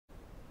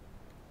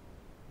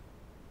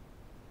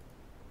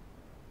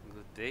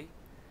day.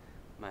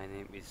 My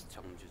name is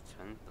Jungju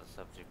Chan. The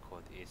subject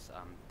code is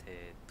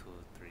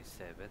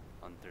AMTE237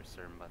 under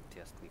Sir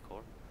Matias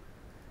Nicole.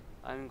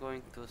 I'm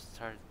going to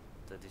start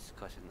the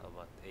discussion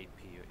about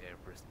APU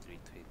Airbus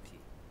 320.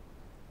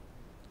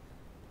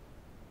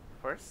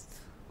 First,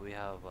 we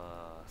have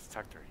a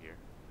starter here.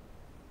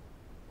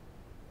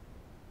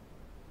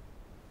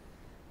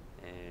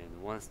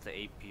 And once the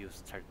APU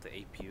starts the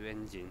APU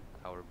engine,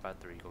 our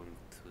battery going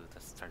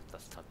to start the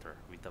starter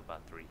with the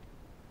battery.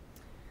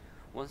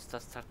 Once the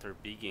starter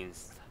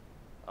begins,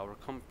 our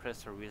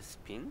compressor will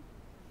spin,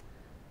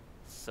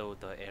 so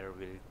the air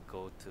will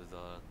go to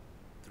the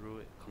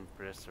through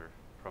compressor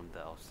from the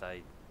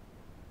outside.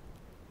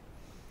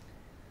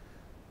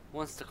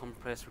 Once the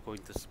compressor going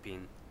to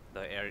spin,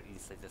 the air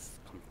inside this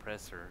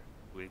compressor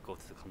will go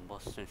to the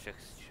combustion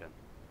section,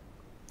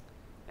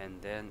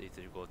 and then it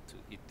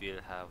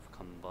will have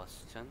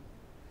combustion,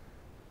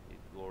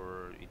 we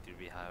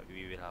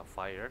will have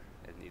fire,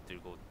 and it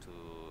will go to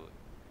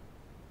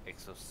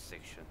exhaust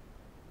section.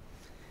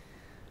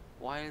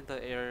 While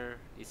the air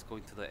is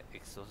going to the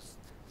exhaust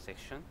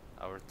section,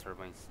 our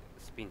turbine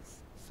spins.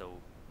 So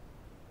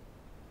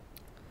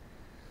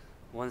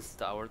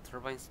once our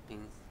turbine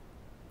spins,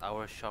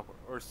 our shaft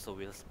also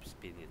will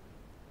spin it.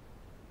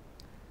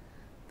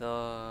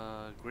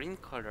 The green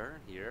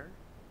color here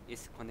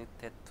is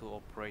connected to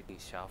operating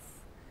shaft,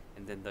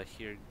 and then the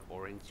here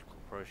orange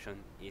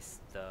portion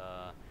is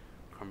the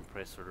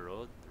compressor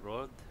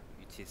rod,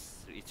 which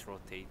is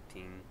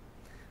rotating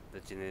the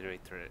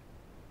generator,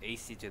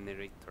 AC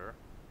generator,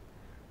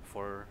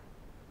 for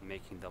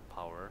making the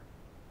power,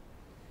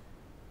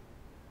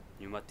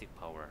 pneumatic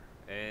power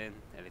and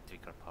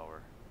electrical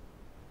power.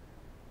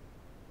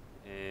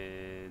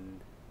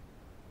 And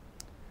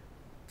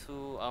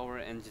to our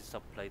engine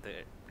supply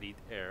the bleed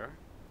air,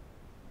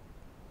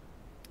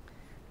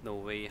 the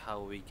way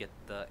how we get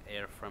the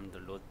air from the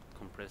load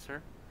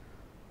compressor,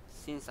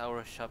 since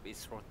our shaft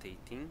is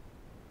rotating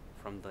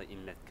from the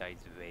inlet guide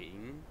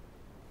vane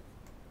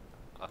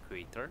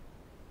actuator,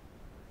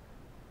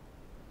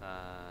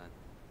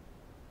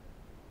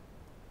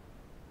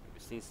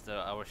 since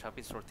our shaft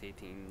is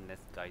rotating inlet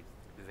guide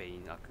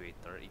vane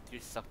actuator, it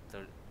will suck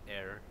the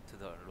air to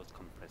the load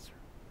compressor.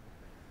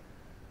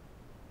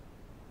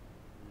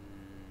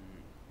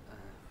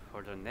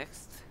 For the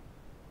next,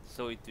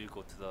 so it will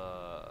go to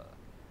the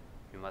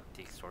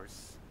pneumatic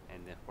source,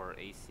 and then for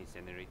AC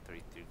generator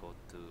it will go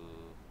to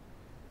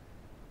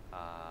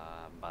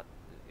but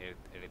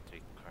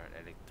electric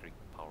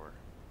power.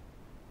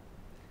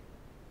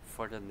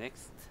 For the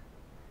next,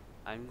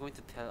 I'm going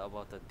to tell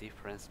about the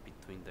difference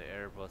between the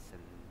Airbus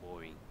and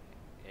Boeing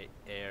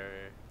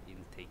air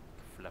intake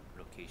flap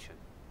location.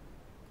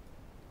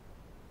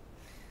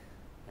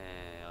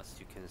 As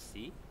you can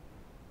see,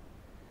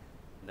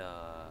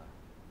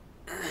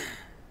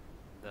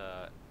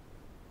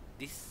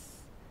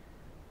 this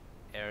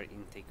air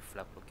intake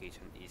flap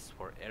location is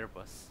for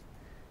Airbus,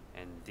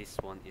 and this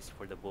one is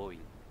for the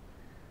Boeing.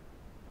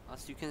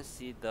 As you can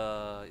see,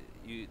 there's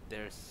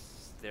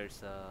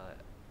a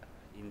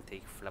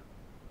intake flap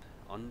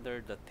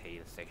under the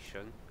tail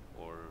section,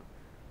 or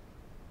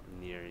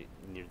near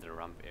the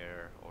ramp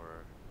air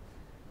or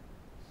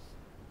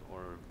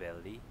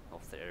belly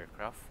of the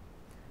aircraft.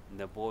 And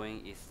the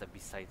Boeing is the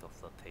beside of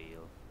the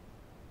tail.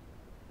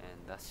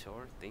 And that's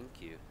all.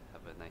 Thank you.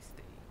 Have a nice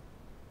day.